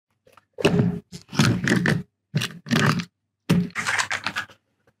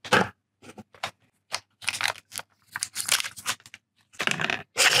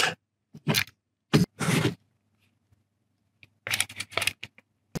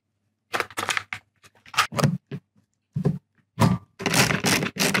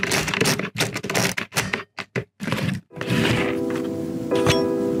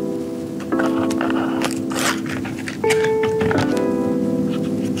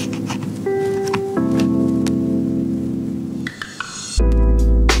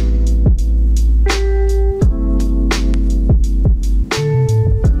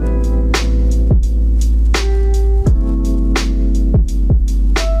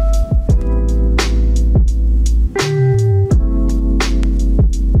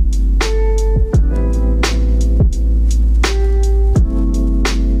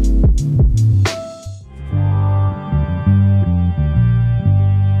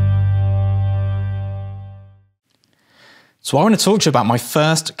So I want to talk to you about my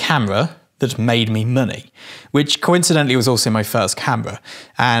first camera that made me money, which coincidentally was also my first camera.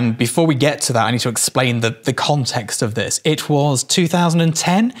 And before we get to that, I need to explain the context of this. It was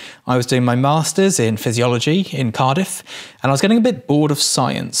 2010. I was doing my master's in physiology in Cardiff, and I was getting a bit bored of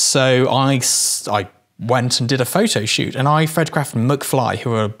science. So I went and did a photo shoot, and I photographed McFly, who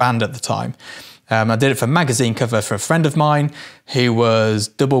were a band at the time. I did it for a magazine cover for a friend of mine who was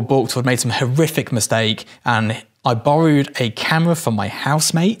double booked, had made some horrific mistake, and I borrowed a camera from my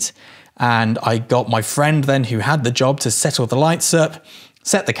housemate, and I got my friend then who had the job to set all the lights up,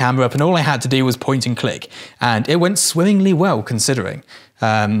 set the camera up, and all I had to do was point and click. And it went swimmingly well considering.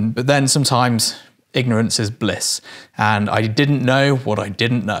 But then sometimes ignorance is bliss, and I didn't know what I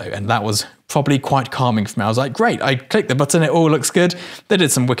didn't know, and that was probably quite calming for me. I was like, great, I clicked the button, it all looks good. They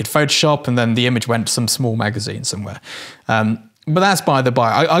did some wicked Photoshop, and then the image went to some small magazine somewhere. But that's by the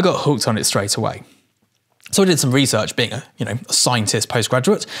by. I got hooked on it straight away. So I did some research, being a scientist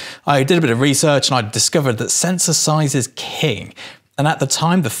postgraduate. I did a bit of research and I discovered that sensor size is king. And at the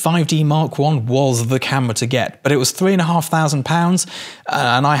time, the 5D Mark I was the camera to get, but it was £3,500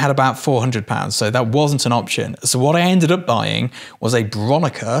 and I had about £400, so that wasn't an option. So what I ended up buying was a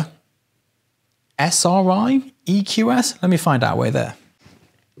Bronica ETRS. Let me find our way there.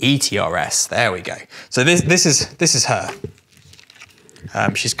 ETRS, there we go. So this is her.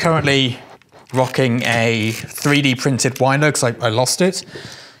 She's currently rocking a 3D printed winder because I lost it.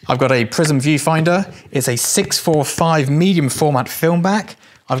 I've got a prism viewfinder. It's a 645 medium format film back.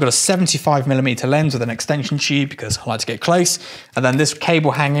 I've got a 75mm lens with an extension tube because I like to get close. And then this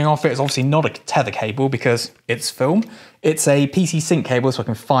cable hanging off it is obviously not a tether cable because it's film. It's a PC sync cable so I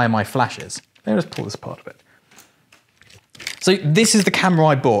can fire my flashes. Let me just pull this apart a bit. So this is the camera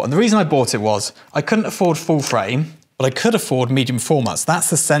I bought. And the reason I bought it was I couldn't afford full frame, but I could afford medium formats. That's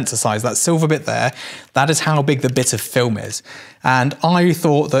the sensor size, that silver bit there. That is how big the bit of film is. And I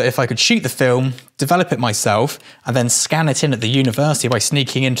thought that if I could shoot the film, develop it myself, and then scan it in at the university by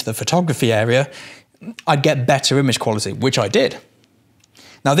sneaking into the photography area, I'd get better image quality, which I did.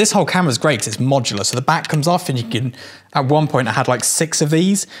 Now this whole camera is great because it's modular. So the back comes off and you can, at one point I had like 6 of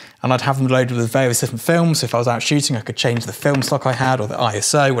these and I'd have them loaded with various different films. So if I was out shooting, I could change the film stock I had or the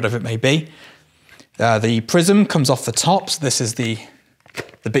ISO, whatever it may be. The prism comes off the top, so this is the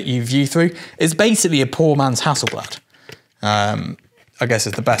bit you view through. It's basically a poor man's Hasselblad, I guess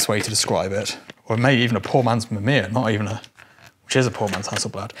is the best way to describe it. Or maybe even a poor man's Mamiya, which is a poor man's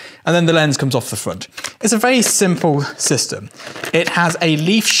Hasselblad. And then the lens comes off the front. It's a very simple system. It has a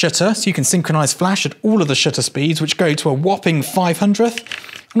leaf shutter, so you can synchronize flash at all of the shutter speeds, which go to a whopping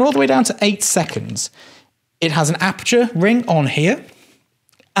 500th, and all the way down to 8 seconds. It has an aperture ring on here,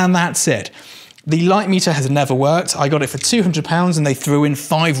 and that's it. The light meter has never worked. I got it for £200 and they threw in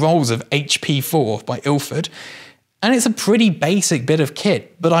 5 rolls of HP4 by Ilford. And it's a pretty basic bit of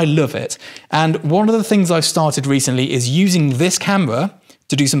kit, but I love it. And one of the things I've started recently is using this camera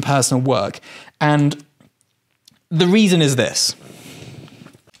to do some personal work. And the reason is this.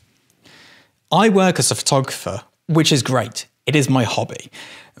 I work as a photographer, which is great. It is my hobby.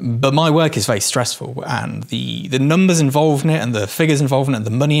 But my work is very stressful and the numbers involved in it and the figures involved in it and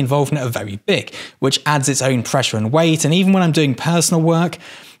the money involved in it are very big, which adds its own pressure and weight. And even when I'm doing personal work,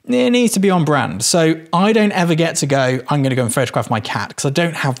 it needs to be on brand. So I don't ever get to go, I'm going to go and photograph my cat because I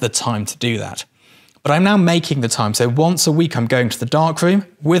don't have the time to do that. But I'm now making the time. So once a week, I'm going to the darkroom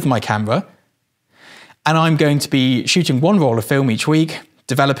with my camera and I'm going to be shooting 1 roll of film each week,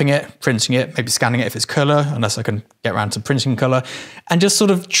 developing it, printing it, maybe scanning it if it's color, unless I can get around to printing color, and just sort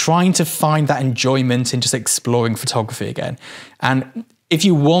of trying to find that enjoyment in just exploring photography again. And if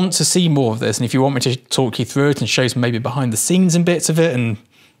you want to see more of this, and if you want me to talk you through it and show some maybe behind the scenes and bits of it, and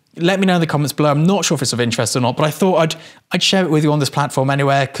Let me know in the comments below. I'm not sure if it's of interest or not, but I thought I'd share it with you on this platform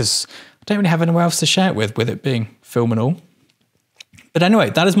anyway, because I don't really have anywhere else to share it with it being film and all. But anyway,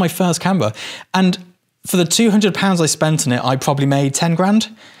 that is my first camera. And for the £200 I spent on it, I probably made 10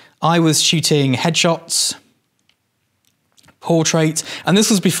 grand. I was shooting headshots, portraits, and this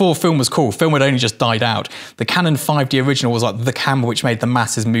was before film was cool. Film had only just died out. The Canon 5D original was like the camera which made the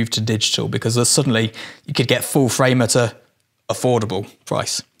masses move to digital, because suddenly you could get full frame at a affordable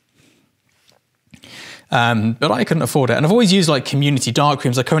price. But I couldn't afford it. And I've always used like community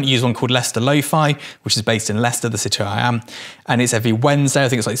darkrooms. I currently use one called Leicester Lo-Fi, which is based in Leicester, the city I am. And it's every Wednesday. I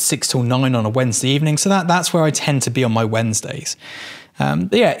think it's like 6 till 9 on a Wednesday evening. So that's where I tend to be on my Wednesdays.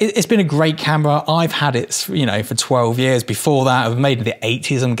 But yeah, it's been a great camera. I've had it, you know, for 12 years. Before that, I've made in the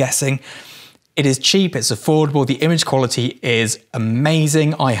 80s, I'm guessing. It is cheap, it's affordable. The image quality is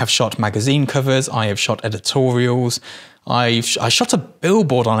amazing. I have shot magazine covers. I have shot editorials. I shot a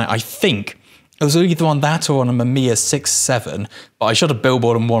billboard on it, I think. It was either on that or on a Mamiya 6.7, but I shot a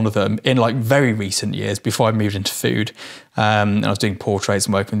billboard on one of them in like very recent years before I moved into food. And I was doing portraits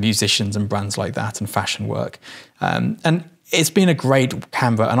and working with musicians and brands like that and fashion work. And it's been a great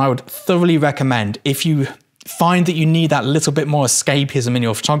camera, and I would thoroughly recommend, if you find that you need that little bit more escapism in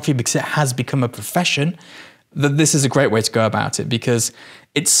your photography because it has become a profession, that this is a great way to go about it, because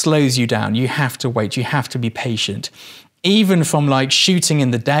it slows you down. You have to wait, you have to be patient. Even from like shooting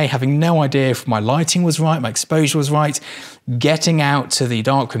in the day, having no idea if my lighting was right, my exposure was right, getting out to the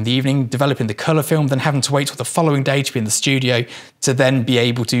darkroom the evening, developing the color film, then having to wait till the following day to be in the studio to then be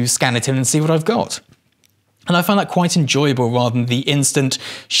able to scan it in and see what I've got. And I find that quite enjoyable rather than the instant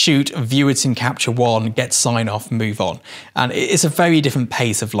shoot, view it in Capture One, get sign off, move on. And it's a very different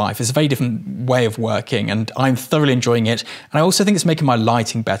pace of life. It's a very different way of working, and I'm thoroughly enjoying it. And I also think it's making my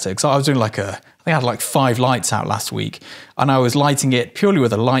lighting better, because I was doing like I think I had like 5 lights out last week, and I was lighting it purely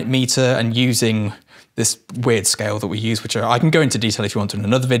with a light meter and using this weird scale that we use, which I can go into detail if you want in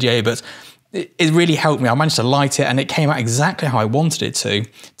another video, but it really helped me. I managed to light it and it came out exactly how I wanted it to,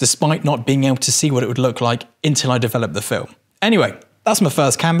 despite not being able to see what it would look like until I developed the film. Anyway, that's my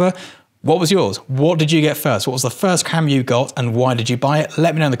first camera. What was yours? What did you get first? What was the first camera you got and why did you buy it?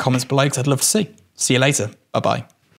 Let me know in the comments below, because I'd love to see. See you later. Bye-bye.